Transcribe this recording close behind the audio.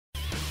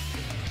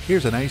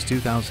Here's a nice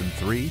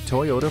 2003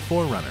 Toyota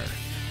 4Runner.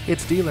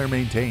 It's dealer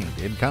maintained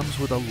and comes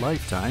with a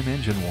lifetime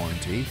engine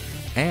warranty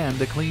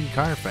and a clean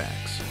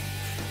Carfax.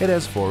 It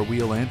has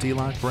 4-wheel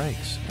anti-lock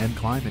brakes and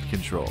climate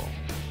control.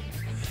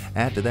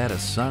 Add to that a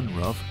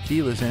sunroof,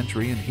 keyless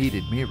entry and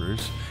heated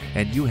mirrors,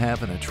 and you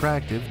have an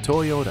attractive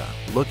Toyota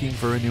looking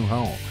for a new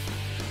home.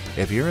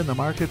 If you're in the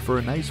market for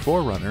a nice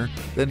 4Runner,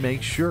 then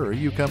make sure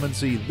you come and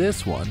see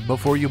this one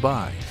before you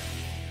buy.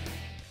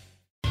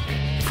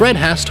 Fred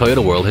Haas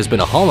Toyota World has been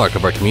a hallmark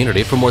of our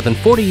community for more than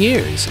 40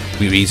 years.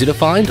 We're easy to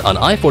find on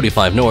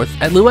I-45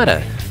 North at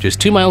Louetta,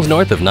 just 2 miles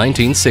north of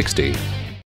 1960.